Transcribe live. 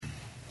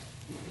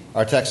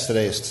Our text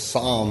today is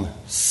Psalm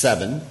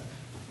 7.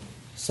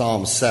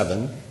 Psalm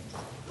 7.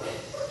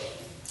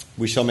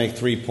 We shall make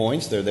 3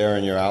 points. They're there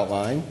in your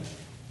outline.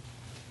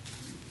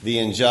 The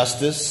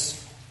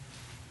injustice,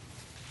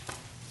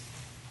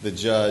 the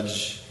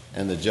judge,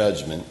 and the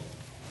judgment.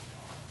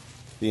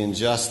 The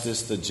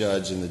injustice, the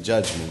judge, and the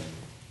judgment.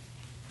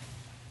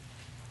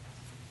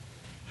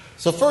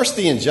 So first,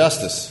 the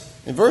injustice.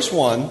 In verse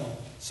 1,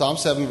 Psalm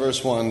 7,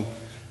 verse 1,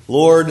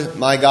 Lord,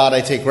 my God,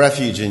 I take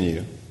refuge in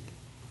you.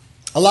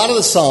 A lot of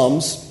the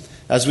Psalms,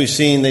 as we've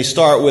seen, they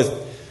start with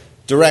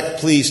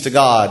direct pleas to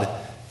God.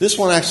 This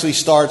one actually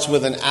starts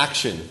with an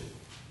action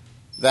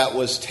that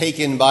was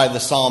taken by the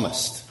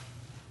psalmist.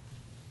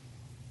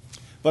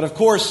 But of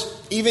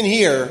course, even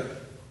here,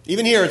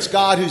 it's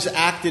God who's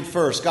acted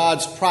first.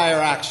 God's prior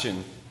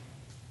action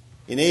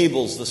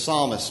enables the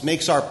psalmist,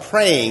 makes our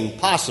praying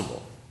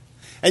possible.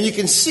 And you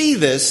can see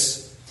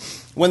this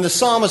when the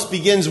psalmist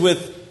begins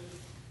with,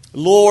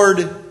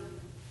 Lord,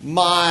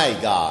 my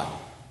God.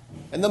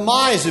 And the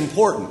my is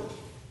important.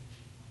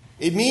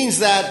 It means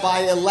that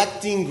by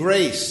electing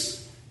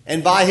grace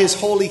and by his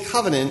holy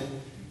covenant,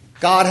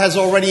 God has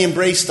already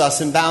embraced us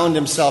and bound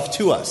himself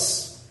to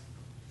us.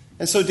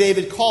 And so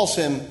David calls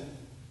him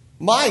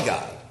my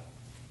God.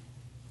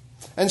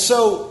 And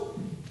so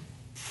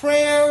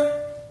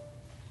prayer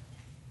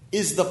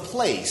is the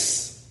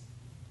place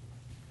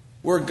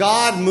where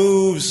God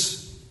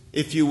moves,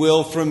 if you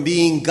will, from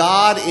being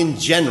God in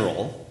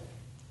general,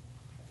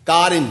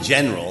 God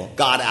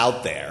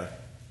out there,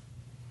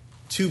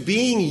 to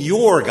being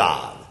your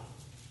God.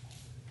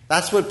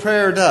 That's what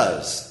prayer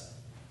does.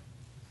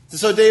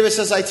 So David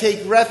says, I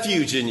take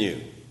refuge in you.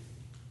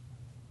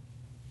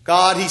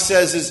 God, he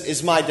says,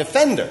 is my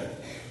defender.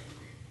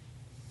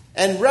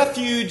 And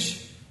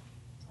refuge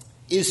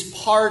is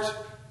part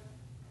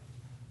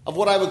of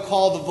what I would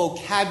call the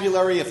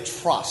vocabulary of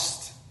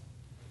trust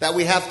that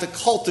we have to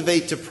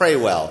cultivate to pray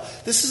well.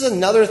 This is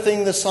another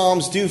thing the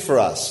Psalms do for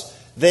us.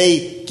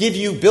 They give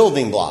you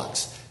building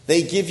blocks.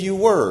 They give you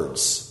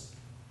words.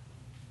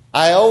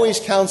 I always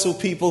counsel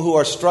people who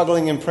are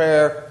struggling in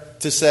prayer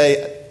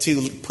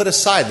to put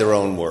aside their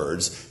own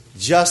words.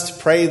 Just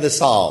pray the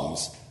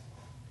Psalms.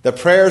 The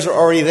prayers are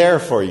already there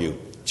for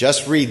you.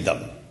 Just read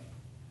them.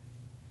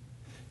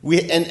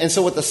 And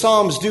so what the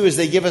Psalms do is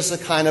they give us a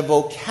kind of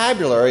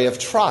vocabulary of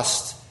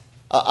trust,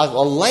 a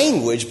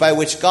language by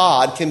which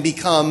God can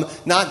become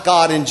not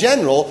God in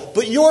general,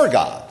 but your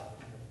God.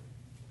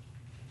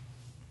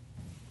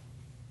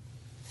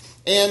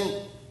 And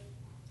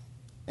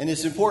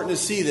it's important to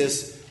see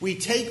this. We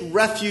take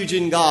refuge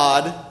in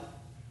God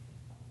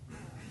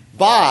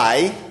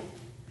by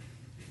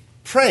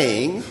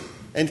praying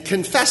and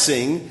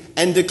confessing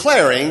and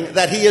declaring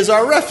that he is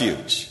our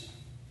refuge.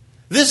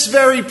 This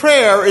very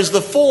prayer is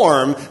the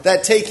form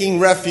that taking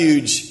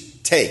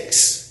refuge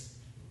takes.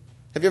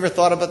 Have you ever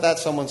thought about that?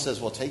 Someone says,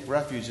 well, take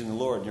refuge in the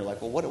Lord. And you're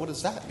like, well, what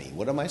does that mean?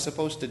 What am I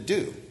supposed to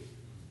do?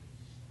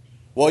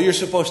 Well, you're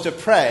supposed to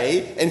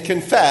pray and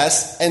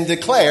confess and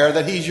declare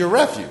that he's your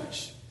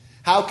refuge.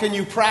 How can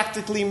you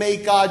practically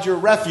make God your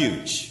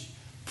refuge?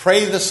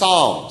 Pray the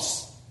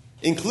Psalms,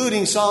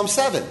 including Psalm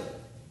 7.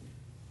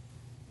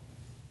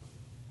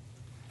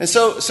 And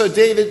so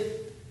David,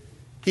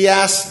 he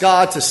asks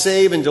God to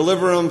save and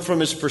deliver him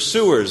from his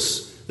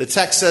pursuers. The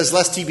text says,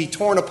 lest he be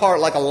torn apart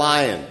like a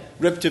lion,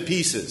 ripped to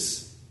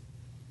pieces.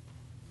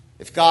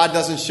 If God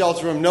doesn't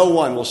shelter him, no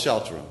one will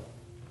shelter him.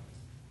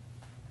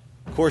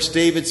 Of course,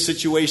 David's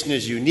situation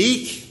is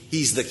unique.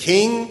 He's the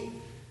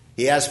king.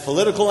 He has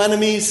political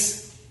enemies.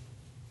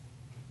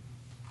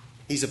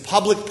 He's a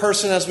public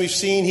person, as we've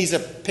seen. He's a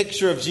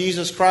picture of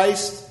Jesus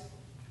Christ.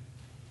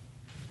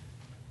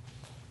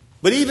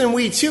 But even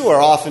we, too, are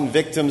often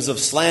victims of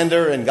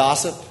slander and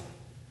gossip.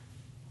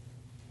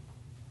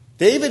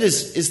 David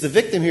is the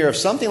victim here of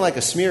something like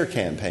a smear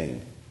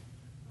campaign.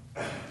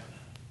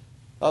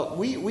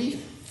 We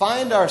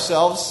find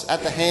ourselves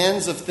at the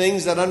hands of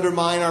things that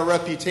undermine our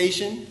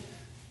reputation,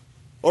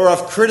 or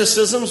of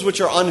criticisms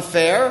which are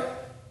unfair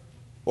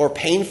or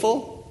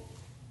painful,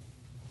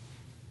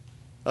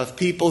 of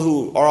people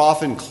who are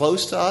often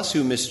close to us,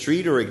 who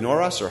mistreat or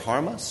ignore us or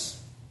harm us.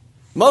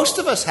 Most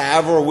of us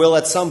have or will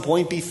at some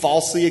point be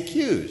falsely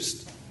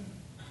accused.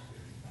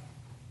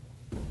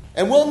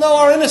 And we'll know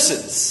our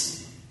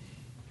innocence.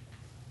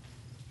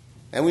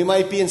 And we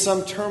might be in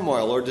some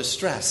turmoil or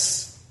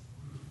distress.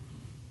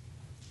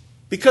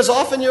 Because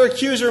often your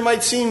accuser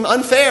might seem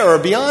unfair or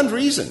beyond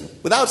reason,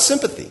 without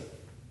sympathy.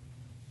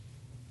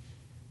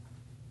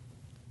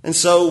 And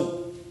so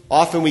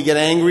often we get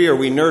angry or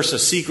we nurse a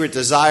secret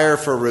desire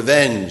for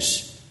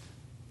revenge.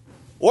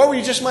 Or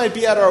we just might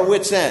be at our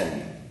wits'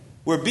 end.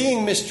 We're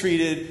being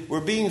mistreated.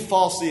 We're being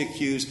falsely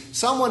accused.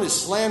 Someone is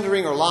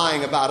slandering or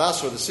lying about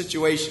us or the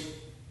situation.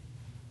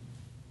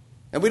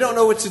 And we don't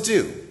know what to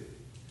do.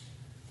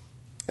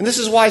 And this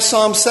is why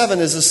Psalm 7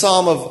 is a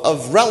psalm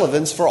of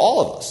relevance for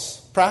all of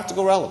us.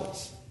 Practical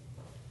relevance.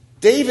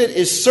 David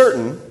is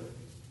certain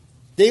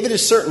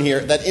here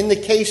that in the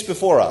case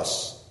before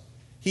us,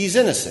 he's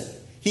innocent.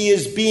 He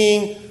is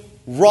being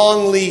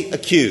wrongly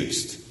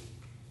accused.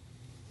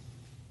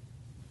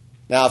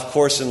 Now, of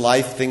course, in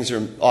life, things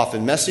are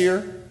often messier,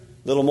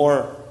 a little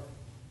more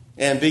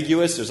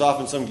ambiguous. There's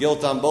often some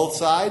guilt on both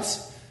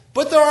sides.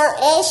 But there are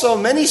also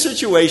many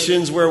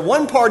situations where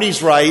one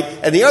party's right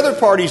and the other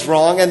party's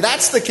wrong, and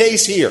that's the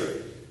case here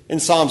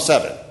in Psalm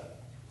 7.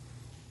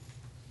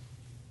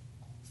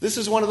 This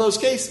is one of those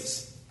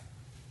cases.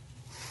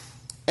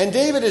 And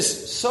David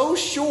is so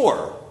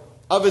sure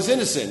of his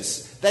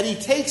innocence that he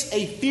takes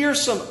a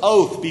fearsome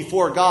oath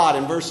before God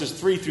in verses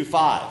 3 through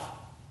 5.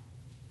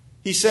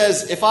 He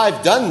says, if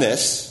I've done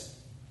this,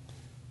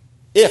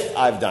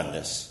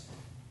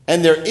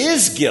 and there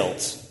is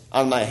guilt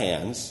on my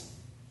hands,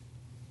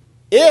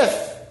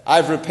 if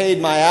I've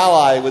repaid my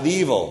ally with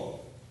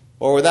evil,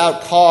 or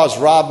without cause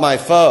robbed my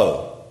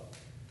foe,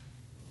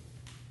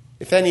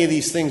 if any of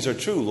these things are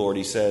true, Lord,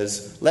 he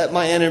says, let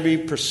my enemy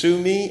pursue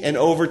me and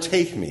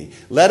overtake me.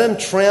 Let him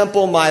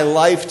trample my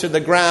life to the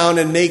ground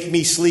and make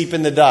me sleep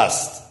in the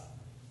dust.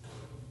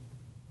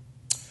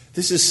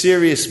 This is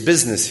serious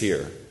business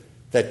here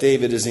that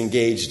David is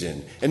engaged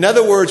in. In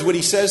other words, what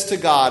he says to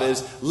God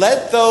is,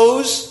 let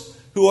those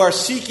who are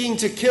seeking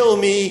to kill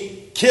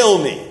me,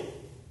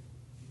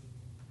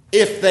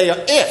 if they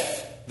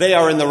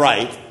are in the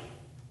right,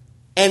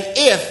 and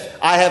if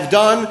I have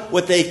done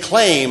what they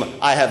claim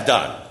I have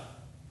done.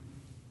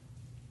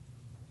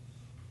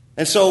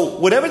 And so,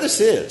 whatever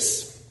this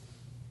is,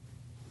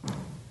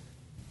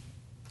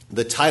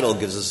 the title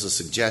gives us a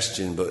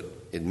suggestion, but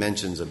it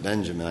mentions a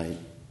Benjamite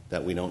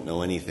that we don't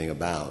know anything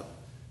about.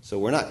 So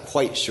we're not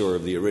quite sure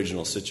of the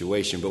original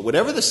situation. But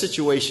whatever the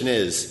situation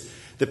is,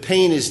 the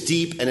pain is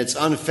deep and it's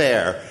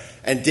unfair,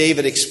 and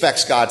David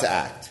expects God to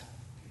act.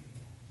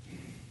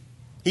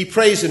 He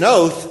prays an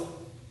oath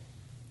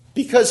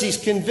because he's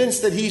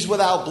convinced that he's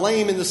without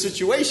blame in the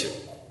situation.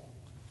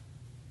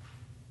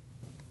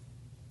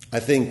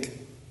 I think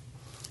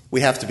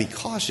we have to be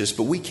cautious,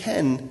 but we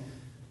can,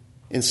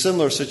 in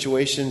similar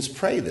situations,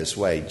 pray this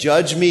way.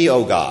 Judge me,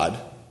 O God,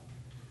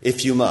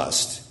 if you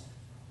must,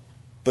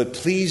 but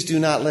please do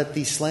not let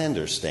these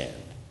slanders stand.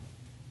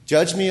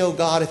 Judge me, O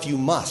God, if you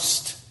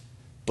must,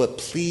 but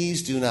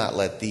please do not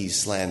let these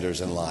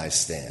slanders and lies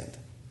stand.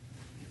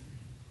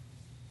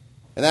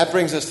 And that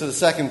brings us to the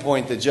second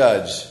point, the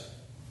judge.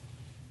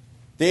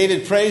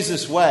 David prays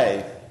this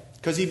way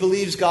because he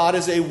believes God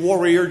is a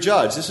warrior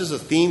judge. This is a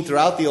theme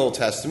throughout the Old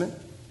Testament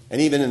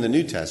and even in the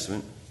New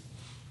Testament.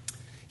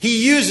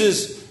 He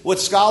uses what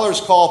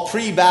scholars call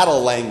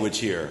pre-battle language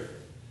here.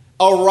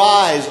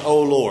 Arise,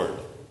 O Lord,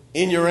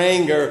 in your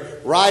anger,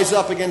 rise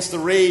up against the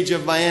rage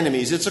of my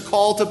enemies. It's a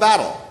call to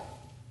battle.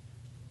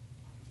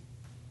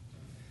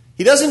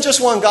 He doesn't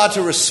just want God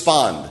to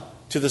respond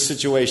to the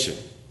situation.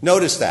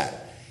 Notice that.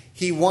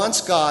 He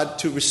wants God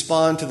to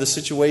respond to the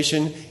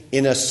situation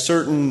in a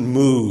certain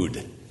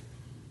mood.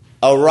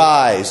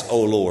 Arise,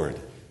 O Lord,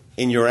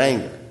 in your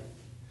anger.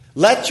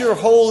 Let your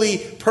holy,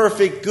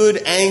 perfect,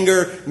 good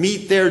anger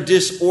meet their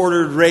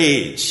disordered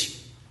rage.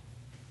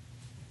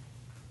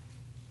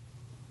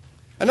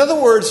 In other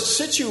words,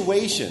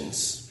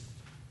 situations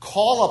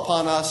call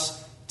upon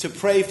us to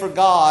pray for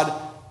God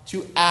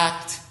to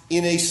act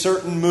in a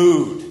certain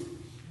mood.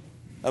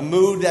 A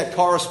mood that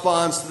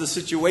corresponds to the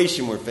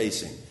situation we're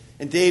facing.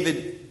 And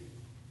David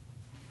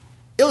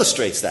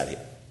illustrates that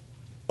here.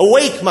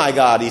 Awake, my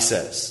God, he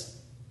says.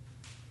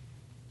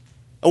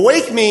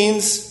 Awake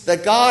means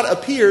that God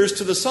appears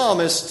to the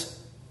psalmist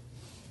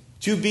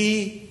to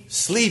be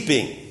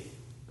sleeping.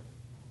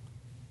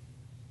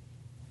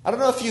 I don't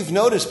know if you've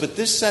noticed, but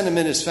this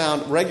sentiment is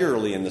found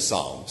regularly in the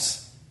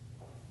Psalms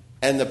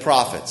and the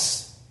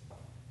prophets.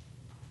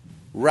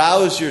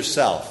 Rouse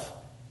yourself.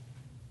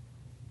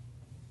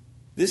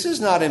 This is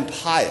not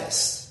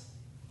impious.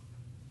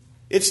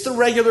 It's the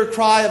regular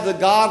cry of the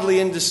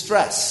godly in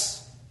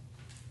distress.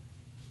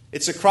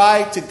 It's a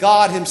cry to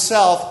God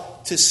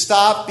himself to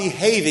stop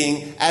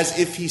behaving as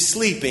if he's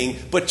sleeping,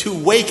 but to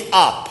wake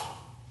up,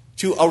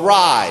 to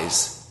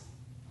arise,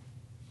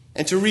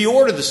 and to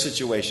reorder the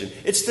situation.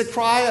 It's the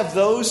cry of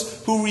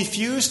those who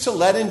refuse to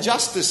let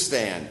injustice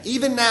stand,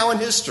 even now in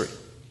history.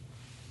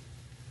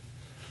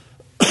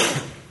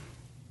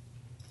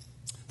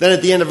 Then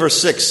at the end of verse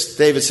 6,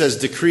 David says,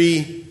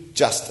 decree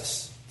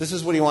justice. This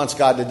is what he wants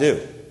God to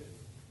do.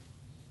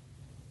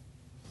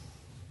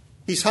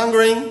 He's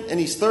hungering and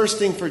he's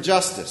thirsting for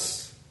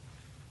justice.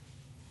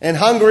 And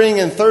hungering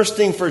and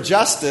thirsting for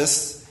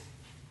justice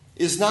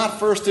is not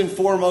first and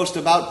foremost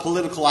about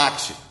political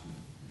action.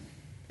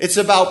 It's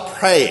about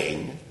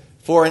praying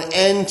for an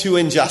end to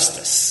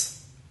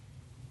injustice,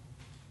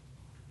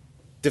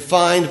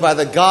 defined by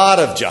the God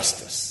of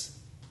justice.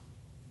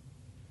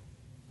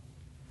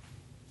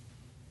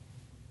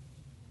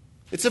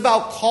 It's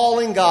about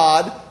calling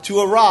God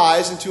to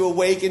arise and to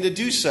awake and to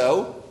do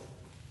so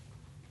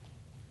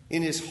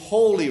in his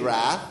holy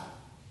wrath,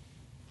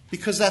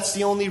 because that's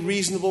the only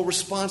reasonable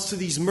response to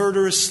these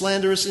murderous,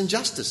 slanderous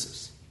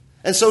injustices.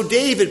 And so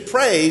David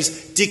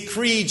prays,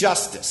 decree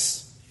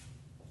justice.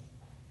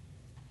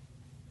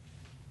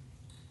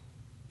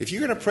 If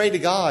you're going to pray to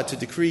God to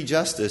decree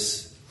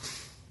justice,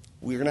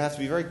 we're going to have to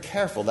be very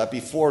careful that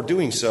before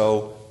doing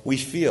so, we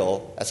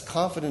feel, as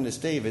confident as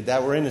David,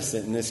 that we're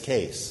innocent in this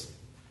case.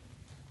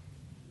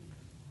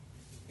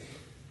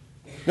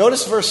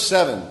 Notice verse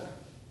 7.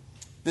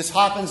 This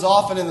happens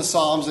often in the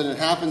Psalms, and it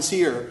happens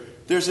here.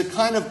 There's a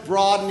kind of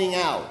broadening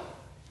out,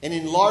 an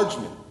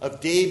enlargement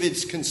of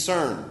David's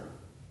concern.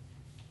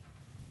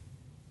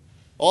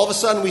 All of a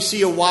sudden, we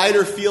see a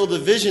wider field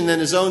of vision than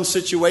his own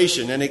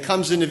situation, and it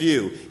comes into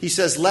view. He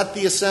says, "Let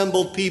the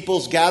assembled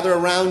peoples gather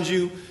around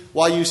you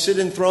while you sit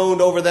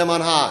enthroned over them on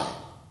high."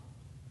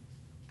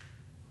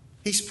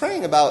 He's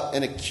praying about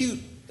an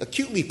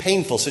acutely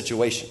painful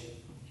situation.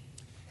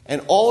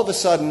 And all of a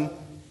sudden,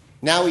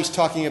 now he's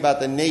talking about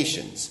the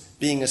nations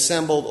being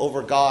assembled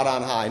over God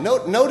on high.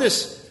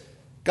 Notice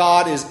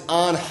God is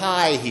on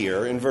high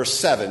here in verse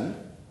 7.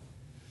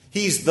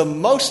 He's the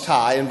Most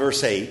High in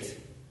verse 8.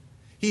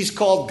 He's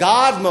called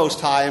God Most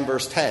High in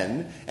verse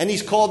 10. And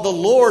he's called the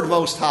Lord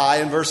Most High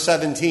in verse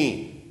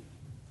 17.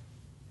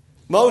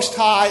 Most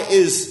High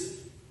is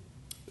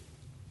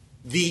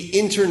the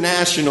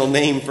international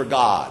name for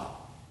God.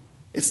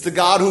 It's the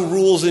God who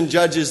rules and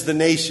judges the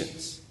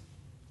nations.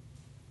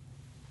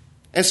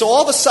 And so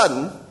all of a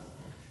sudden,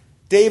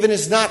 David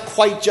is not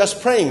quite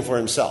just praying for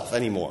himself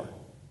anymore.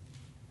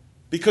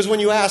 Because when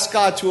you ask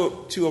God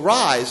to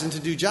arise and to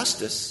do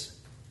justice,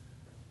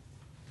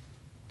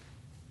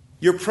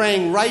 you're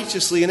praying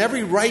righteously, and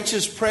every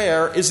righteous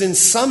prayer is in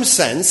some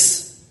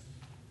sense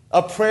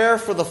a prayer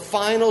for the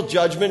final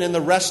judgment and the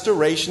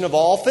restoration of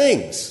all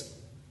things.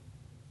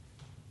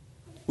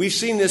 We've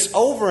seen this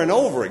over and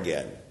over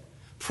again.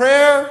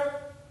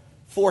 Prayer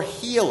for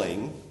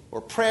healing,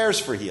 or prayers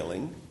for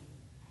healing,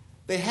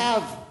 they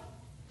have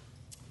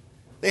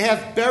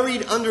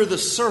buried under the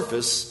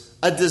surface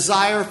a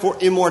desire for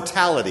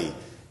immortality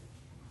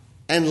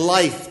and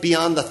life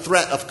beyond the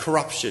threat of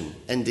corruption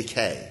and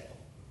decay.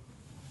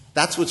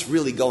 That's what's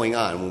really going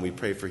on when we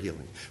pray for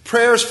healing.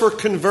 Prayers for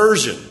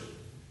conversion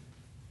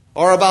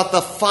are about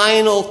the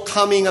final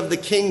coming of the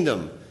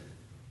kingdom,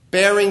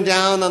 bearing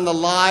down on the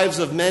lives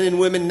of men and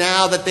women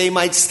now that they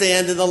might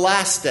stand in the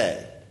last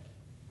day.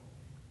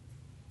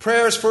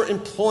 Prayers for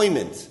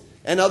employment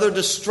and other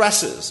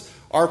distresses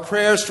are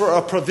prayers for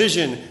a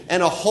provision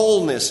and a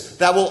wholeness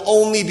that will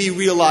only be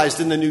realized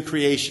in the new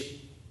creation.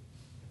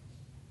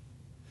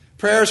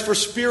 Prayers for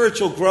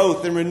spiritual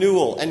growth and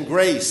renewal and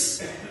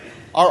grace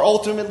are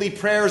ultimately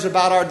prayers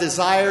about our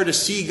desire to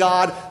see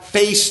God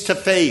face to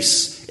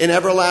face in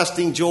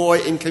everlasting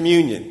joy and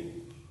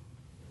communion.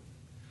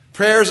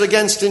 Prayers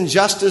against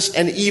injustice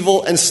and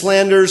evil and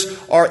slanders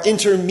are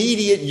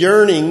intermediate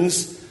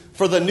yearnings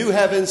for the new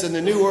heavens and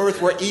the new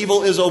earth where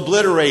evil is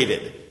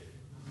obliterated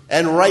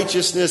and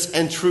righteousness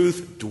and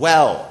truth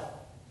dwell.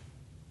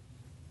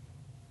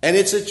 And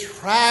it's a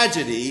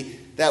tragedy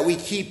that we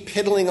keep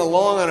piddling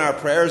along on our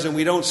prayers and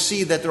we don't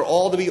see that they're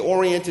all to be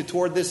oriented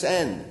toward this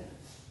end.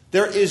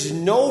 There is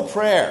no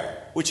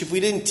prayer, which if we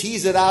didn't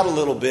tease it out a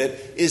little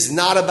bit, is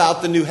not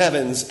about the new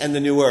heavens and the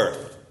new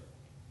earth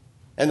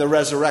and the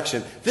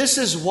resurrection. This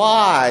is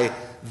why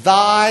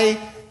thy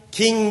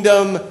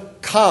kingdom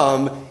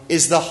come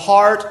is the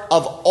heart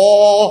of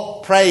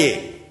all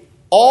praying.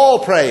 All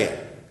praying.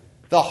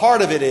 The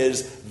heart of it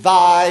is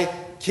thy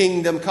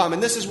kingdom come.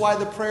 And this is why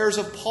the prayers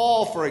of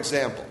Paul, for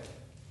example.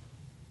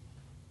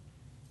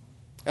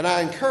 And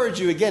I encourage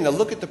you again to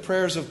look at the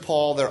prayers of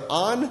Paul. They're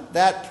on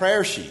that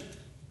prayer sheet.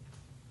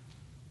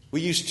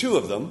 We use two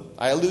of them.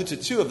 I allude to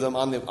two of them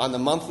on the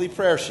monthly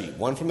prayer sheet.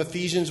 One from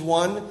Ephesians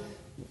 1,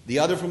 the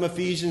other from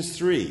Ephesians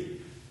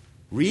 3.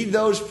 Read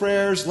those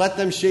prayers. Let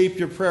them shape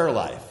your prayer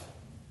life.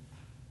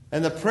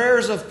 And the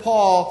prayers of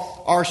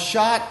Paul are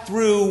shot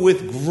through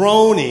with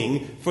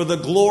groaning for the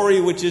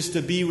glory which is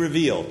to be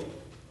revealed.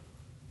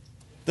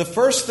 The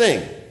first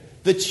thing,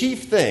 the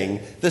chief thing,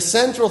 the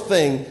central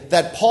thing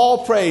that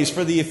Paul prays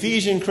for the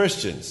Ephesian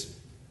Christians,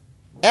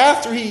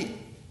 after he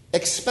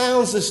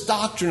expounds this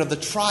doctrine of the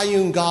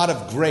triune God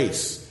of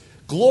grace,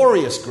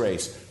 glorious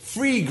grace,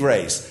 free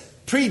grace,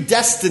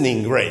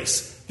 predestining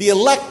grace, the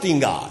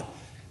electing God,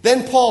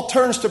 then Paul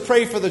turns to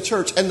pray for the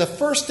church, and the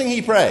first thing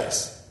he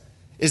prays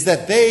is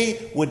that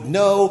they would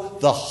know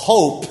the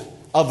hope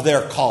of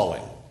their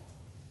calling.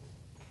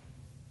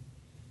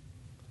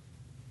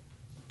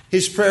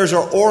 His prayers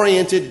are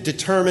oriented,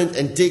 determined,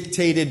 and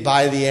dictated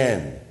by the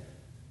end.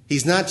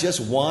 He's not just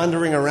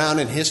wandering around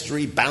in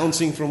history,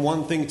 bouncing from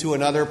one thing to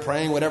another,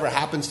 praying whatever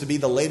happens to be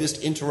the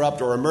latest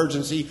interrupt or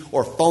emergency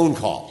or phone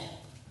call.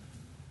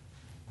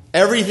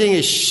 Everything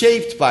is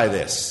shaped by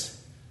this.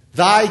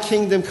 Thy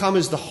kingdom come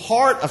is the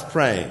heart of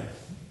praying.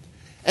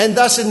 And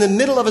thus, in the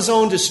middle of his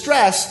own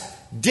distress,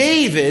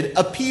 David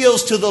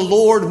appeals to the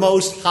Lord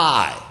Most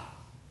High,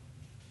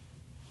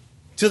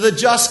 to the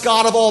just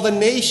God of all the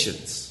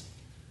nations,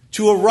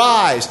 to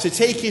arise, to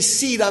take his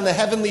seat on the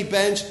heavenly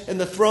bench and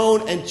the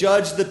throne and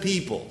judge the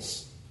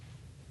peoples.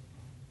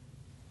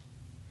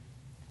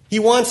 He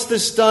wants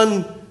this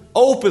done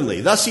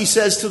openly. Thus he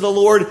says to the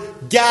Lord,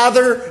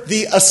 gather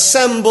the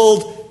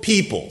assembled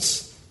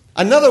peoples.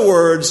 In other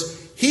words,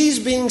 he's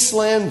being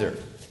slandered.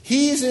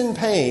 He's in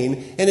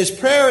pain, and his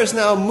prayer is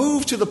now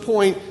moved to the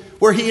point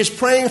where he is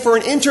praying for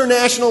an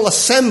international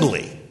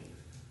assembly.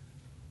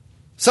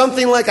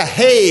 Something like a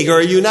Hague or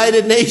a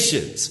United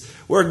Nations,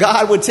 where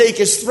God would take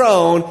his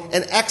throne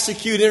and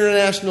execute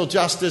international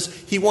justice.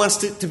 He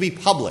wants it to be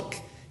public.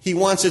 He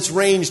wants its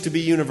range to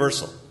be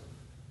universal.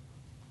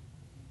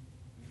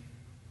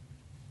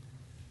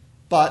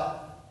 But,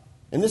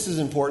 and this is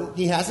important,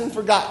 he hasn't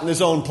forgotten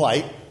his own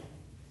plight.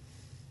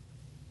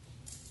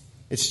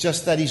 It's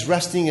just that he's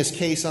resting his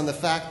case on the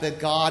fact that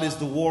God is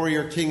the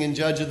warrior, king, and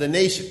judge of the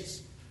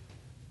nations.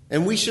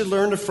 And we should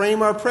learn to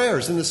frame our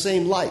prayers in the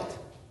same light.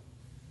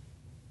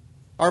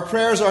 Our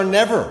prayers are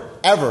never,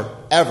 ever,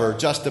 ever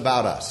just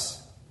about us.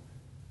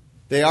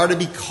 They are to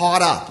be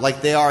caught up,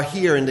 like they are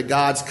here, into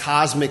God's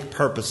cosmic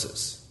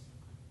purposes.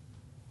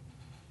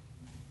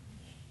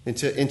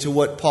 Into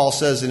what Paul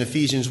says in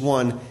Ephesians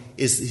 1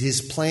 is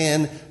his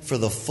plan for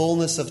the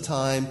fullness of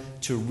time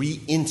to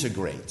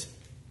reintegrate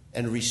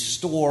and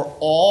restore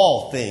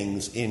all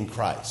things in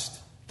Christ.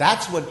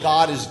 That's what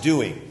God is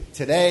doing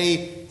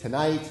today,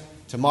 tonight,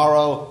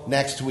 tomorrow,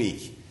 next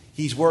week.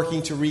 He's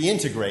working to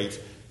reintegrate,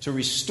 to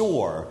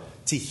restore,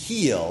 to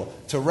heal,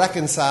 to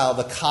reconcile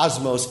the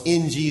cosmos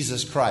in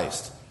Jesus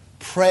Christ.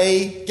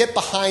 Pray, get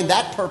behind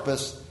that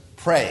purpose,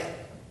 pray.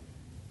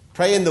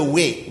 Pray in the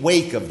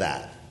wake of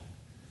that.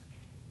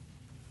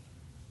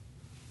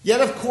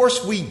 Yet, of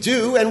course, we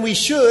do and we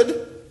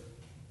should,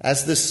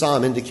 as this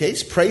psalm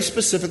indicates, pray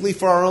specifically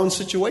for our own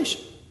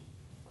situation.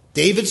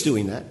 David's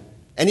doing that,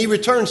 and he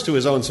returns to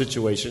his own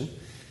situation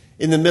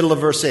in the middle of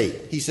verse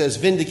 8. He says,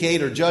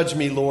 "Vindicate or judge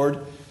me,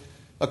 Lord,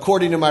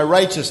 according to my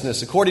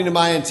righteousness, according to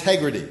my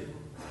integrity."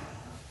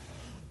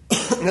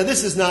 Now,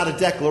 this is not a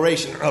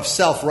declaration of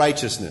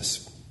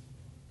self-righteousness.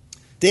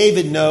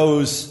 David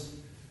knows,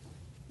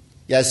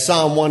 as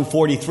Psalm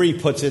 143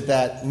 puts it,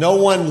 that no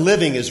one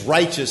living is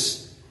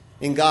righteous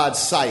in God's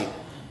sight.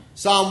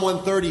 Psalm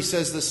 130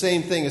 says the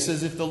same thing. It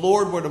says, if the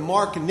Lord were to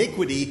mark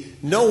iniquity,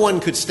 no one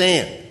could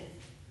stand.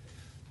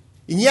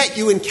 And yet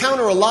you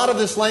encounter a lot of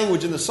this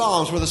language in the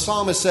Psalms where the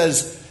psalmist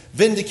says,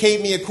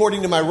 "Vindicate me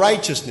according to my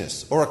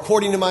righteousness," or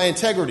according to my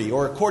integrity,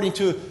 or according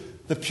to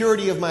the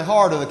purity of my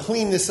heart, or the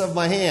cleanness of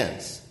my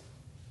hands.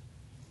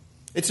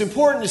 It's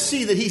important to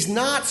see that he's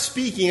not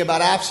speaking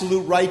about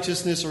absolute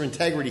righteousness or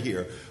integrity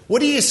here.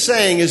 What he is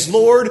saying is,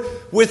 Lord,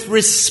 with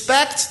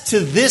respect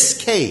to this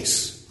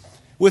case,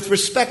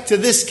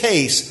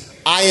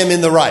 I am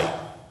in the right.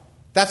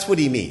 That's what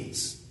he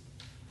means.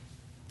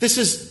 This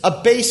is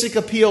a basic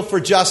appeal for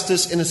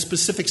justice in a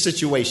specific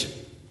situation.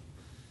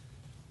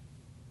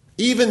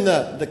 Even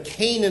the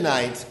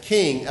Canaanite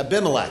king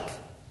Abimelech,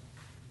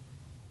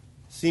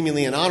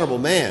 seemingly an honorable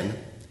man,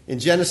 in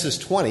Genesis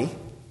 20,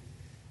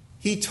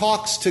 he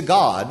talks to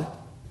God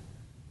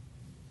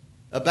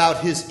about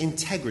his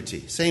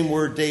integrity. Same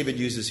word David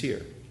uses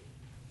here.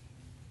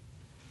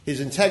 His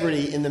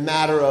integrity in the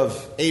matter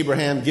of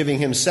Abraham giving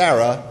him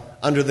Sarah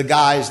under the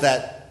guise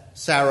that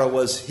Sarah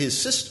was his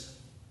sister.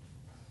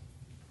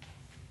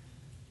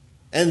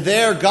 And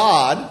there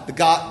God, the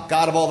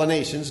God of all the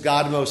nations,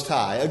 God Most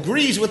High,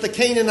 agrees with the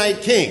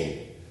Canaanite king.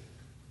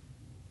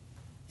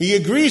 He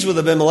agrees with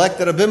Abimelech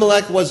that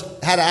Abimelech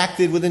had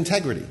acted with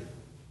integrity.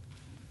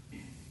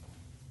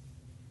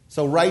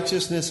 So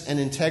righteousness and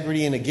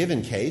integrity in a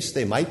given case,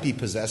 they might be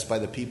possessed by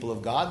the people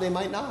of God, they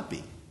might not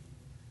be.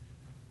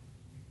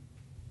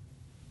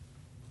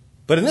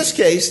 But in this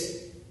case,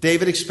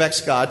 David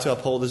expects God to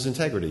uphold his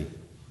integrity.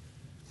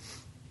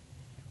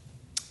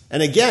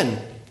 And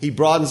again, he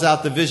broadens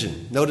out the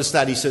vision. Notice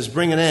that he says,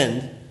 bring an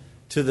end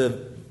to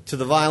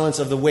the violence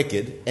of the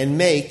wicked, and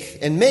make,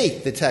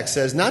 the text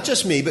says, not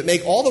just me, but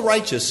make all the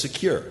righteous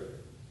secure.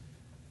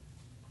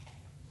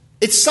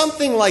 It's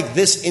something like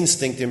this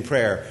instinct in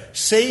prayer.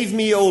 Save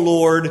me, O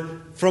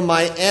Lord, from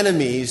my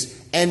enemies,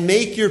 and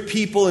make your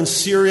people in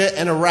Syria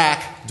and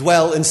Iraq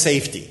dwell in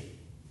safety.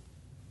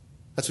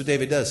 That's what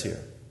David does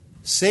here.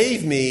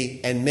 Save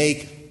me and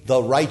make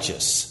the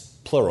righteous,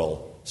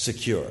 plural,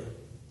 secure.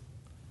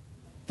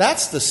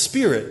 That's the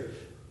spirit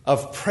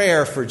of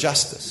prayer for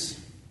justice.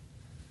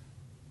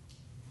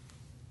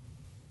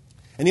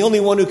 And the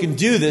only one who can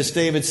do this,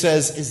 David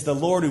says, is the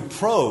Lord who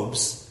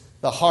probes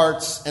the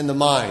hearts and the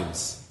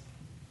minds.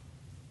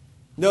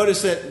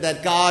 Notice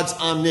that God's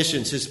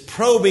omniscience, his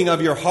probing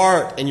of your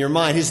heart and your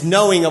mind, his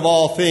knowing of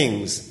all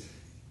things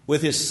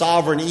with his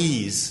sovereign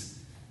ease,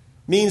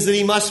 means that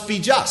he must be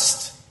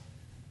just.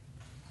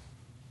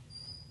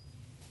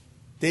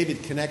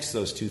 David connects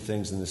those two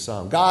things in the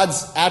psalm.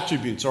 God's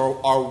attributes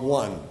are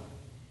one.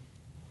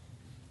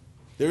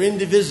 They're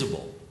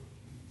indivisible.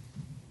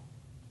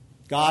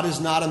 God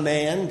is not a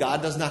man.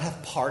 God does not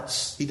have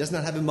parts. He does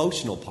not have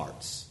emotional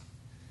parts.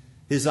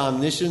 His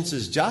omniscience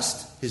is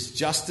just. His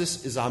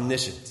justice is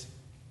omniscient.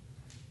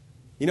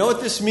 You know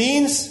what this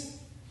means?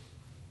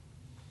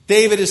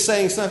 David is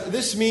saying something.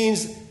 This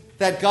means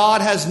that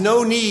God has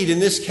no need in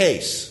this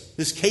case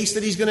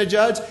that he's going to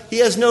judge, he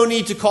has no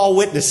need to call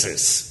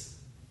witnesses.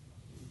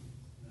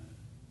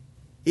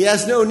 He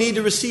has no need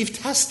to receive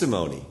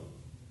testimony.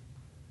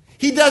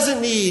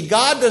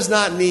 God does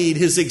not need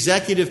his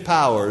executive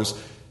powers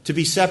to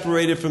be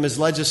separated from his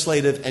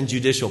legislative and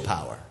judicial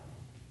power.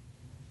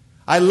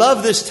 I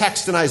love this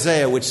text in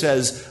Isaiah which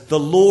says, the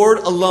Lord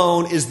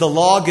alone is the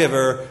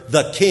lawgiver,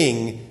 the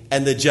king,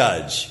 and the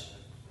judge.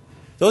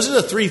 Those are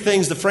the three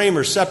things the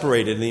framers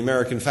separated in the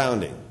American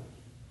founding.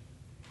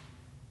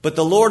 But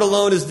the Lord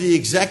alone is the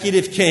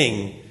executive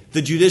king,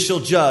 the judicial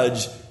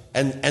judge,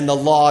 and the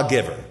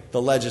lawgiver,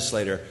 the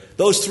legislator.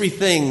 Those three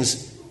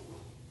things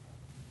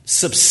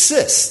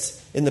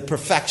subsist in the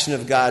perfection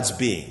of God's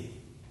being.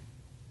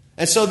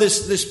 And so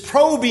this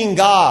probing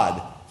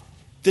God,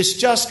 this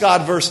just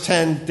God, verse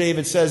 10,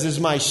 David says, is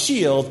my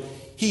shield.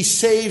 He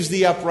saves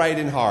the upright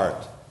in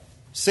heart.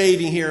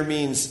 Saving here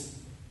means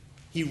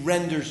he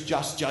renders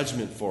just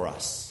judgment for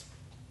us.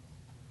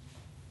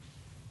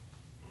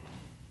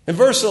 And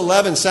verse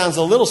 11 sounds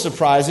a little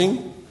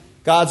surprising.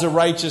 God's a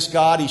righteous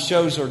God. He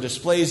shows or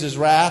displays his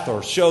wrath,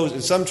 or shows,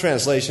 in some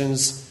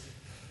translations,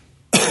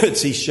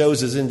 he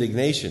shows his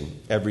indignation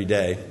every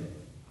day.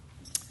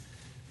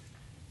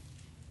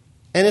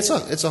 And it's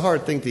a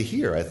hard thing to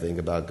hear, I think,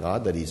 about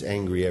God, that he's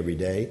angry every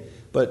day.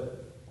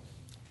 But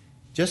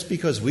just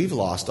because we've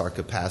lost our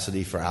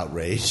capacity for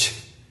outrage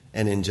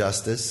and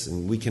injustice,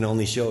 and we can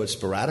only show it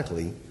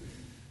sporadically,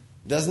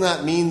 does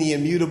not mean the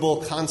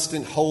immutable,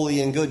 constant, holy,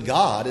 and good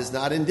God is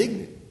not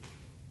indignant.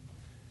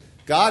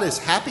 God is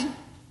happy,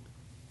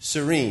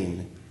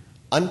 serene,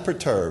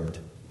 unperturbed,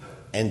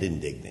 and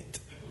indignant.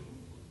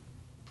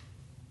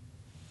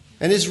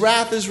 And his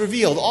wrath is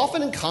revealed,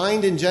 often in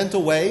kind and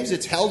gentle ways.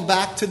 It's held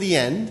back to the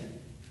end.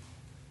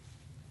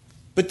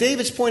 But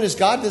David's point is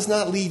God does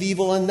not leave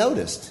evil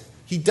unnoticed.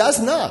 He does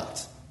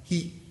not.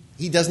 He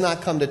does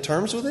not come to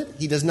terms with it.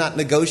 He does not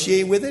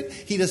negotiate with it.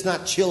 He does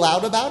not chill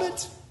out about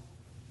it.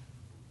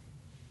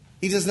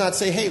 He does not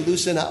say, hey,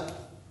 loosen up.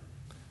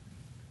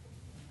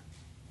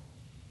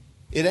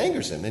 It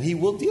angers him, and he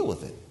will deal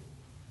with it.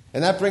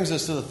 And that brings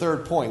us to the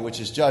third point, which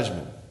is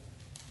judgment.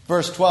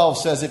 Verse 12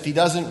 says, if he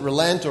doesn't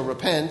relent or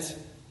repent,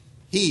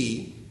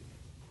 he,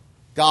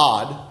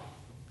 God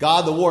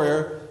the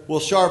warrior, will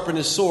sharpen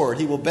his sword.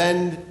 He will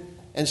bend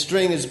and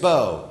string his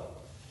bow.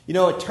 You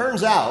know, it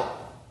turns out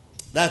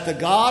that the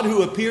God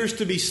who appears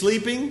to be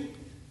sleeping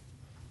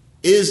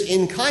is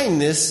in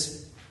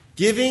kindness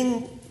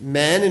giving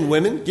men and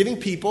women, giving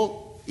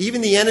people,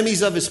 even the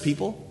enemies of his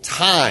people,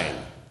 time.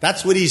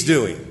 That's what he's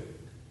doing.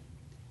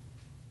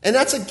 And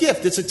that's a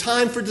gift. It's a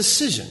time for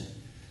decision.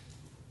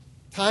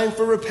 Time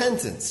for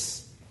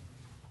repentance.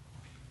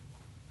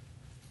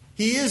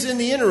 He is in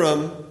the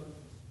interim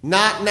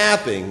not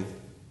napping,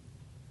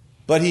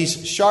 but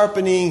he's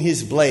sharpening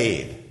his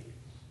blade.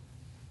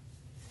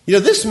 You know,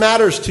 this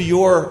matters to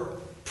your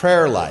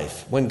prayer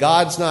life. When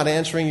God's not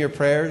answering your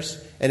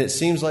prayers and it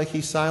seems like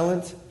he's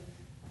silent,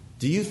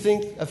 do you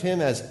think of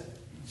him as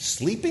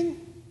sleeping?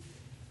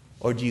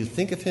 Or do you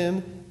think of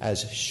him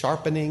as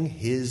sharpening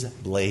his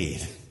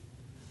blade?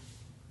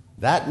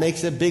 That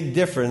makes a big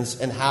difference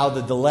in how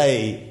the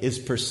delay is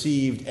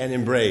perceived and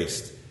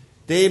embraced.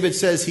 David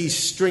says he's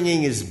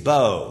stringing his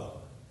bow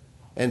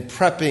and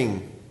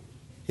prepping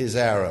his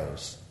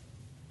arrows.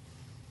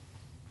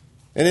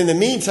 And in the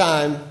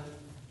meantime,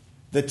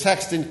 the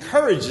text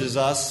encourages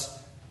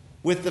us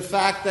with the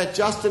fact that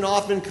Justin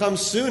often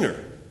comes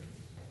sooner.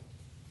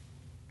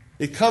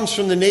 It comes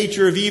from the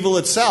nature of evil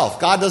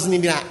itself. God doesn't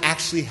even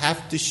actually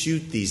have to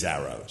shoot these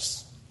arrows.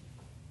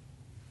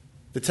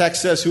 The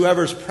text says,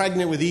 whoever is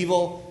pregnant with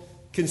evil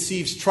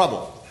conceives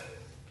trouble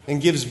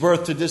and gives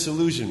birth to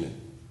disillusionment.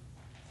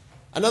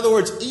 In other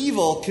words,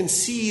 evil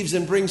conceives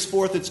and brings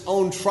forth its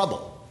own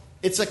trouble.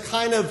 It's a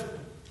kind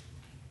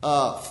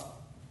of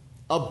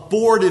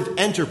abortive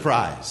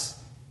enterprise.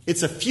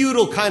 It's a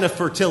futile kind of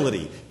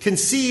fertility.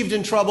 Conceived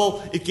in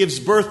trouble, it gives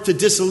birth to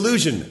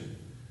disillusionment.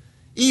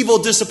 Evil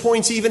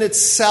disappoints even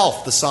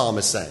itself, the psalm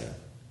is saying.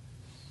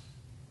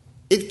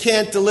 It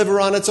can't deliver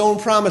on its own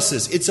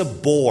promises. It's a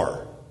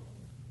bore.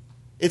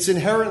 It's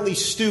inherently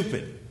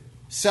stupid,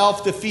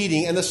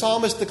 self-defeating, and the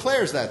psalmist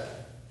declares that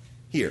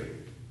here.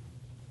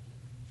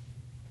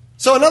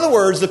 So in other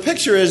words, the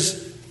picture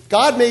is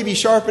God may be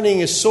sharpening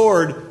his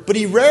sword, but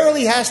he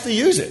rarely has to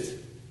use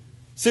it,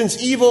 since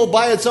evil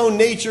by its own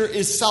nature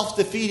is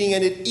self-defeating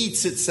and it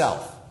eats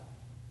itself.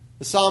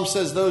 The psalm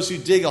says those who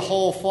dig a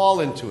hole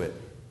fall into it.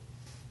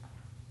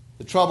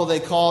 The trouble they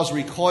cause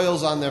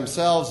recoils on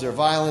themselves. Their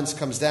violence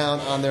comes down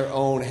on their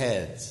own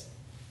heads.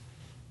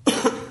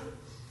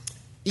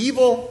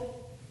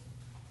 Evil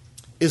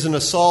is an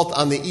assault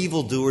on the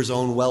evildoer's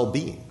own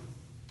well-being.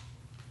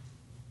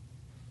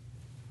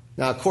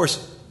 Now, of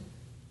course,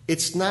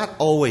 it's not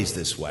always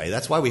this way.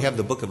 That's why we have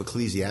the book of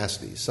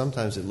Ecclesiastes.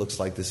 Sometimes it looks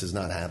like this is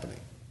not happening.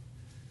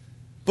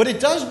 But it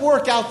does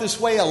work out this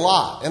way a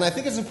lot, and I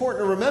think it's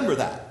important to remember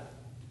that.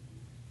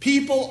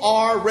 People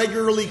are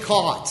regularly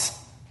caught.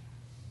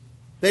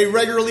 They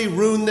regularly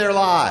ruin their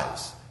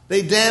lives.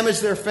 They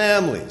damage their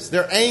families.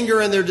 Their anger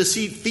and their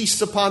deceit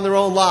feasts upon their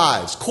own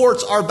lives.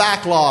 Courts are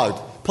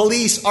backlogged.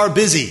 Police are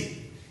busy.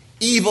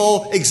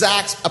 Evil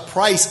exacts a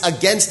price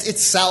against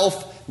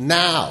itself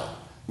now,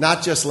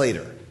 not just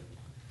later.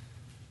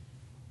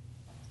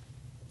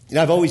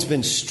 I've always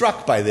been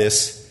struck by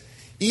this,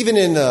 even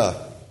in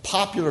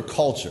popular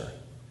culture,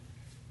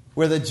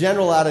 where the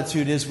general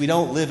attitude is we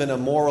don't live in a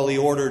morally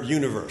ordered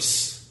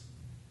universe.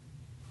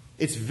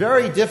 It's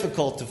very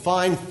difficult to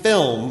find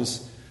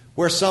films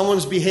where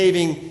someone's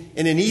behaving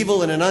in an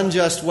evil and an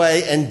unjust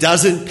way and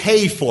doesn't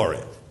pay for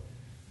it.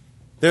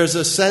 There's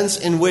a sense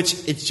in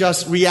which it's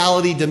just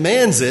reality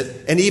demands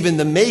it, and even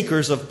the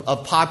makers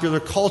of popular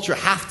culture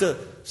have to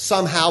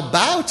somehow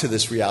bow to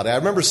this reality. I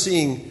remember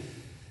seeing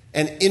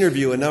an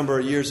interview a number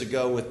of years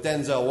ago with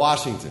Denzel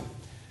Washington.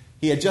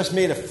 He had just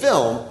made a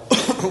film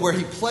where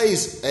he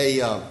plays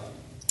a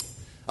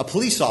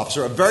police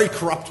officer, a very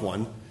corrupt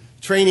one,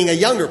 training a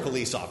younger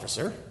police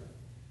officer.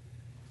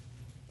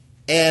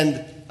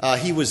 And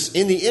he was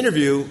in the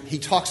interview, he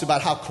talks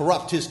about how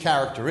corrupt his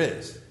character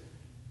is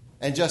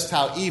and just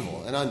how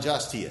evil and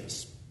unjust he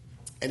is.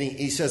 And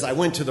he says, I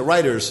went to the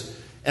writers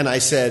and I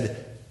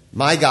said,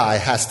 my guy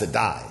has to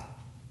die.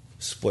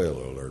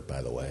 Spoiler alert,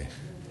 by the way.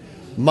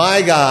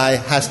 My guy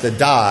has to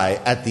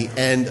die at the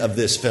end of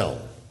this film.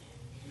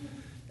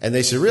 And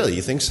they said, really,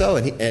 you think so?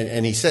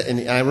 And he said,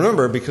 and I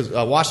remember because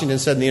Washington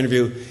said in the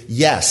interview,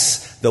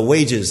 yes, the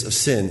wages of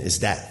sin is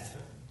death.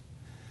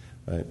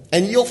 Right?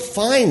 And you'll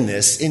find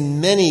this in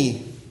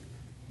many,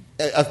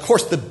 of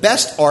course, the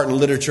best art and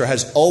literature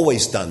has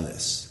always done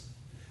this.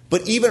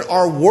 But even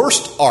our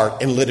worst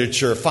art and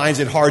literature finds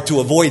it hard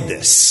to avoid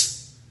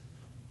this.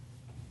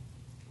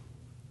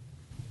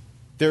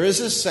 There is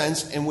a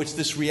sense in which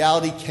this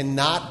reality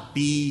cannot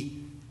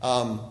be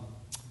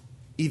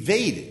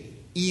evaded.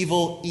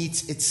 Evil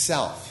eats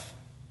itself.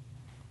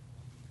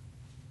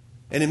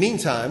 In the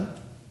meantime,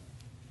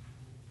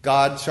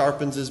 God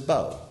sharpens his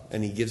bow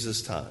and he gives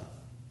us time.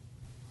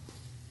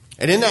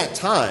 And in that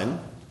time,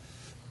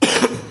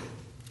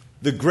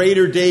 the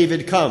greater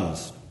David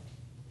comes.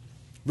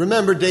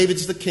 Remember,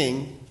 David's the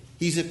king.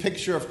 He's a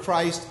picture of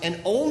Christ, and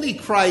only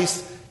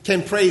Christ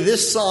can pray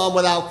this psalm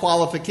without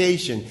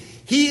qualification.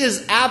 He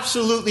is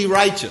absolutely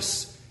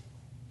righteous,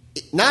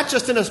 not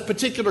just in a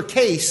particular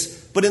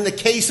case, but in the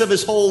case of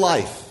his whole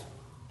life.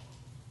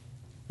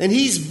 And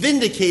he's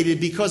vindicated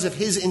because of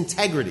his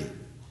integrity.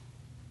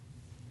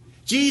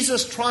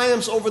 Jesus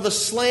triumphs over the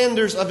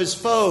slanders of his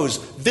foes,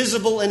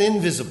 visible and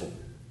invisible.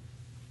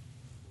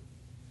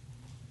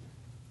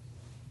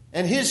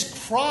 And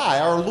his cry,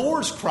 our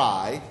Lord's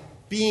cry,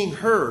 being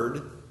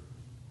heard,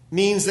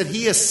 means that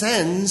he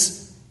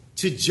ascends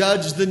to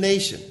judge the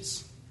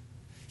nations.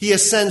 He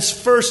ascends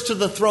first to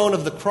the throne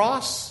of the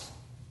cross,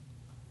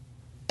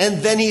 and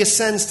then he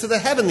ascends to the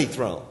heavenly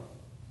throne.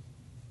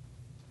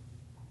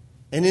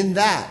 And in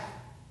that,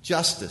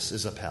 justice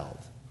is upheld.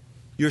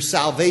 Your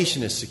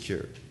salvation is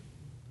secured.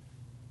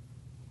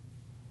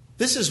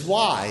 This is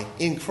why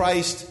in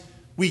Christ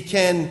we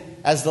can,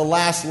 as the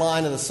last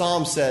line of the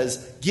psalm says,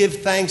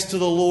 give thanks to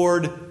the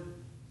Lord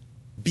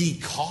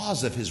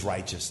because of his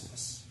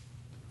righteousness.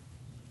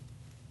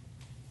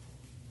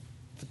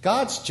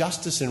 God's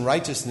justice and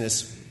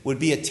righteousness would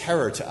be a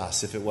terror to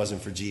us if it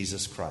wasn't for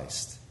Jesus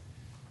Christ.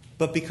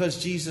 But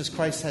because Jesus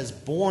Christ has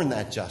borne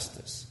that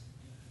justice,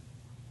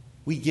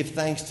 we give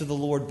thanks to the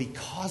Lord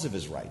because of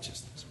his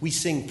righteousness. We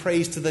sing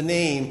praise to the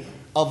name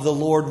of the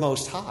Lord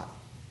Most High.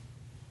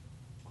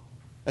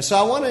 And so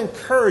I want to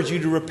encourage you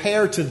to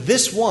repair to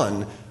this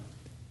one,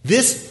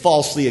 this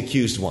falsely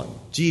accused one,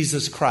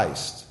 Jesus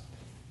Christ.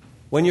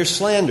 When you're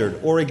slandered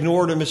or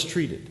ignored or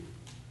mistreated,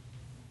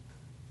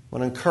 I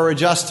want to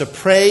encourage us to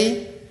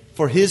pray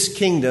for his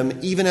kingdom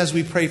even as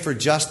we pray for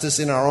justice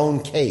in our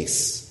own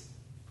case.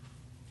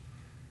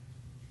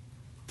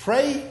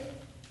 Pray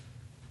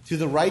to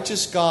the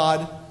righteous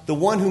God, the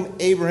one whom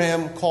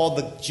Abraham called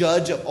the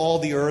judge of all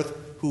the earth,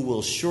 who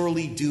will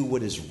surely do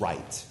what is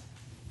right.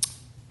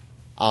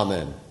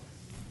 Amen.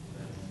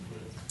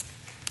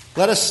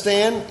 Let us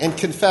stand and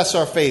confess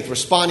our faith,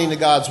 responding to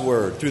God's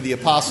word through the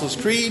Apostles'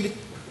 Creed,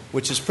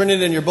 which is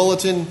printed in your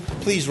bulletin.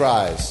 Please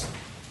rise.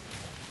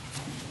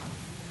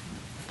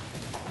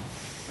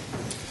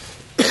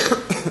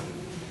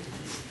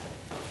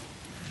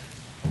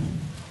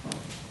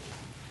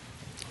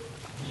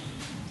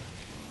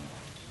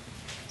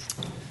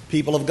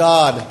 People of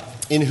God,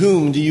 in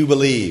whom do you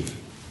believe?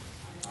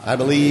 I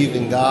believe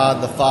in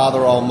God the Father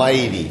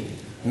Almighty,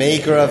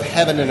 maker of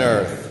heaven and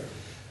earth.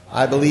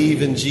 I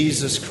believe in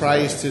Jesus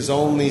Christ, his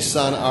only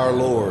Son, our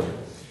Lord,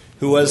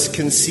 who was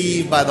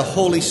conceived by the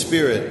Holy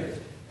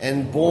Spirit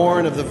and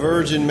born of the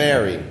Virgin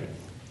Mary.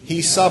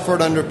 He suffered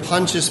under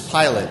Pontius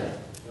Pilate,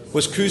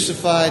 was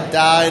crucified,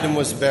 died, and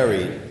was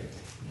buried.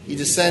 He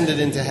descended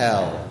into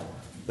hell.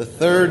 The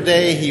third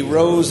day he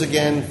rose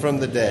again from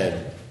the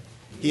dead.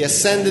 He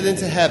ascended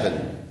into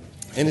heaven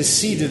and is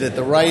seated at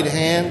the right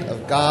hand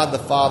of God the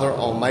Father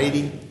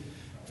Almighty.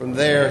 From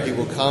there he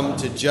will come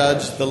to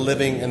judge the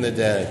living and the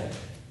dead.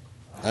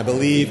 I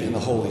believe in the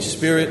Holy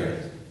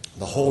Spirit,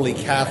 the Holy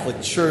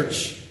Catholic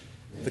Church,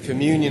 the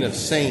communion of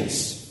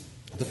saints,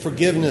 the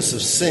forgiveness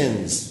of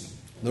sins,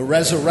 the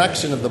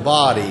resurrection of the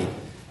body,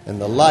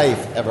 and the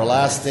life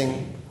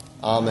everlasting.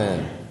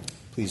 Amen.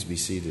 Please be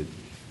seated.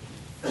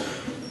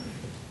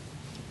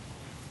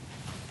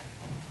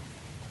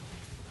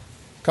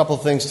 A couple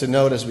of things to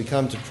note as we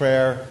come to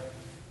prayer.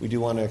 We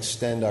do want to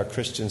extend our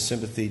Christian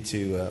sympathy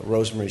to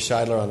Rosemary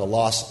Scheidler on the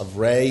loss of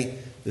Ray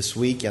this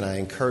week, and I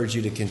encourage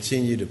you to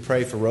continue to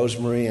pray for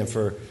Rosemary and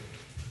for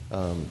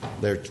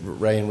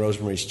Ray and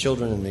Rosemary's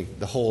children and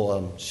the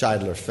whole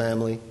Scheidler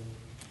family.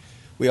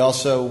 We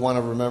also want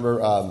to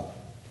remember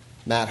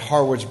Matt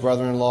Harwood's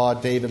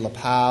brother-in-law, David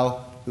Lapau,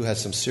 who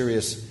has some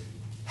serious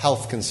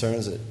health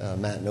concerns that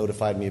Matt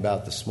notified me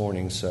about this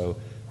morning, so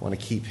I want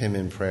to keep him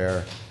in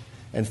prayer.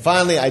 And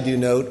finally, I do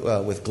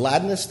note with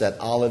gladness that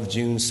Olive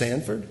June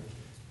Sanford,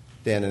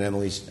 Dan and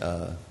Emily's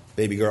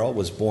baby girl,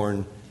 was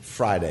born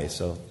Friday.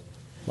 So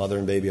mother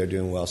and baby are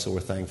doing well, so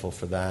we're thankful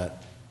for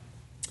that.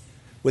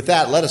 With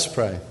that, let us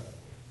pray.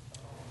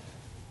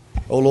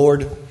 O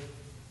Lord,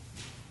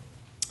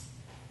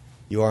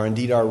 you are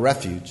indeed our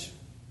refuge,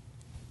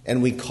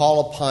 and we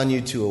call upon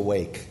you to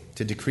awake,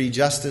 to decree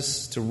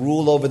justice, to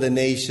rule over the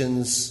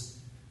nations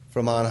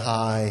from on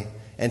high,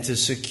 and to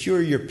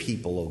secure your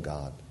people, O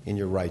God, in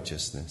your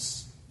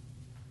righteousness.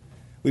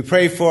 We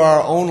pray for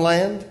our own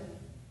land,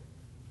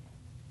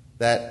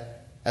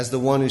 that as the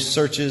one who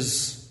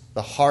searches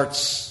the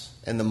hearts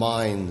and the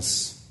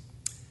minds,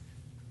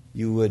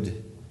 you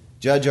would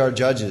judge our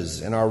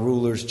judges and our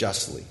rulers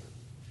justly.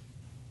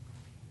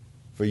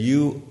 For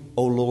you,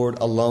 O Lord,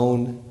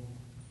 alone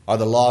are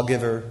the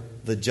lawgiver,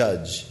 the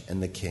judge,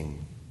 and the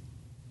king.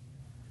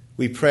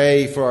 We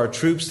pray for our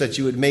troops that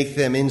you would make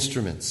them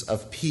instruments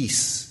of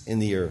peace in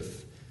the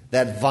earth,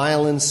 that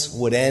violence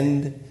would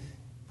end,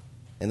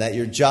 and that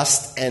your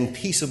just and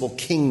peaceable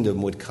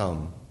kingdom would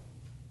come.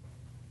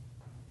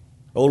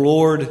 O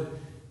Lord,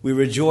 we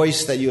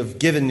rejoice that you have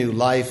given new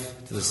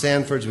life to the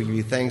Sanfords. We give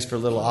you thanks for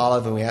little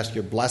Olive, and we ask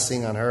your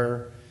blessing on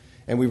her.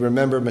 And we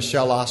remember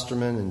Michelle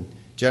Osterman and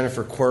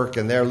Jennifer Quirk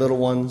and their little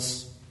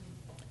ones.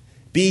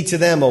 Be to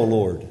them, O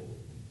Lord,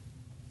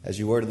 as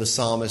you were to the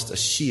psalmist, a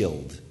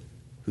shield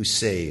who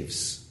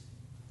saves.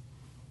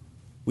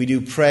 We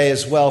do pray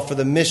as well for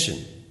the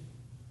mission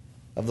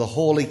of the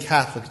Holy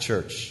Catholic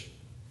Church,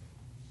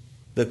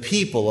 the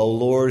people, O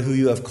Lord, who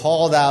you have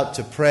called out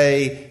to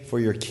pray for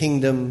your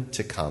kingdom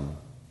to come.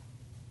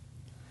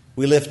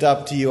 We lift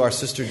up to you our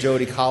sister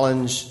Jody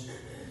Collins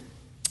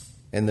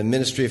and the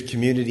Ministry of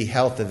Community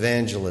Health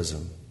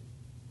Evangelism.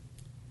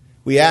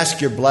 We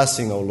ask your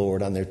blessing, O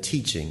Lord, on their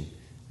teaching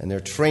and their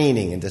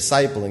training and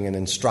discipling and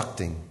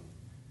instructing.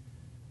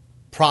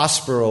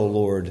 Prosper, O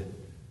Lord,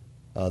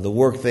 the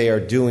work they are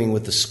doing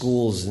with the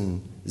schools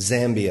in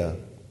Zambia.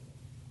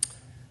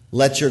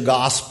 Let your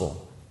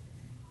gospel,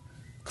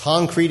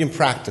 concrete and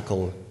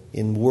practical,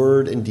 in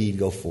word and deed,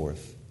 go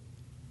forth.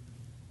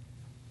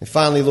 And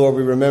finally, Lord,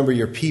 we remember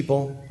your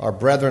people, our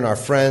brethren, our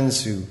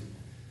friends who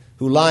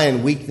lie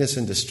in weakness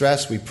and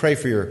distress. We pray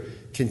for your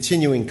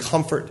continuing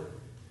comfort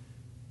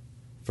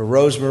for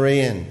Rosemary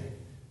and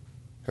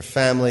her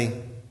family.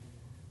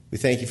 We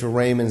thank you for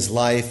Raymond's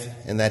life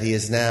and that he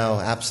is now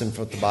absent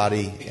from the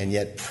body and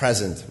yet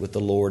present with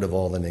the Lord of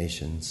all the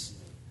nations.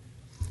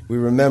 We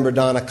remember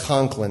Donna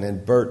Conklin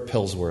and Bert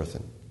Pillsworth.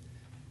 And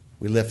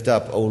we lift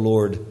up, O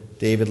Lord,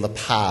 David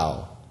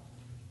Lapau,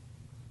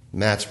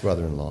 Matt's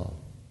brother-in-law.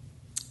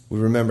 We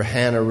remember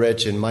Hannah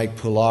Rich and Mike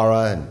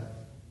Pulara and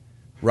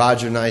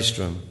Roger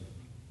Nystrom.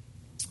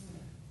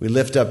 We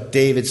lift up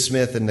David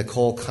Smith and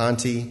Nicole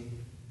Conti,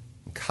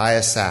 and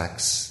Kaya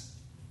Sachs,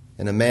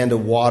 and Amanda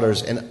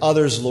Waters, and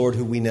others, Lord,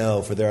 who we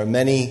know, for there are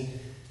many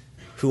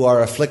who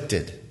are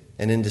afflicted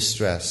and in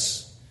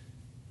distress.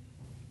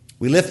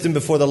 We lift them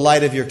before the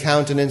light of your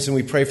countenance, and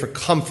we pray for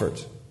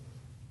comfort.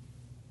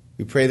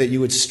 We pray that you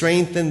would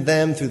strengthen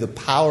them through the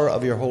power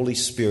of your Holy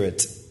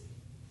Spirit,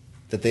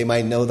 that they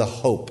might know the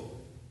hope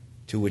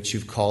to which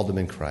you've called them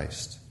in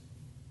Christ.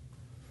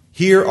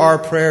 Hear our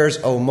prayers,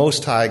 O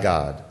Most High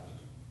God,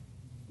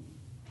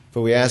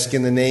 for we ask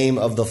in the name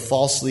of the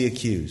falsely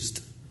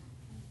accused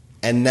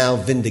and now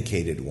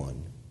vindicated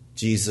one,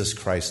 Jesus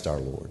Christ our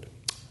Lord.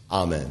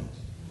 Amen.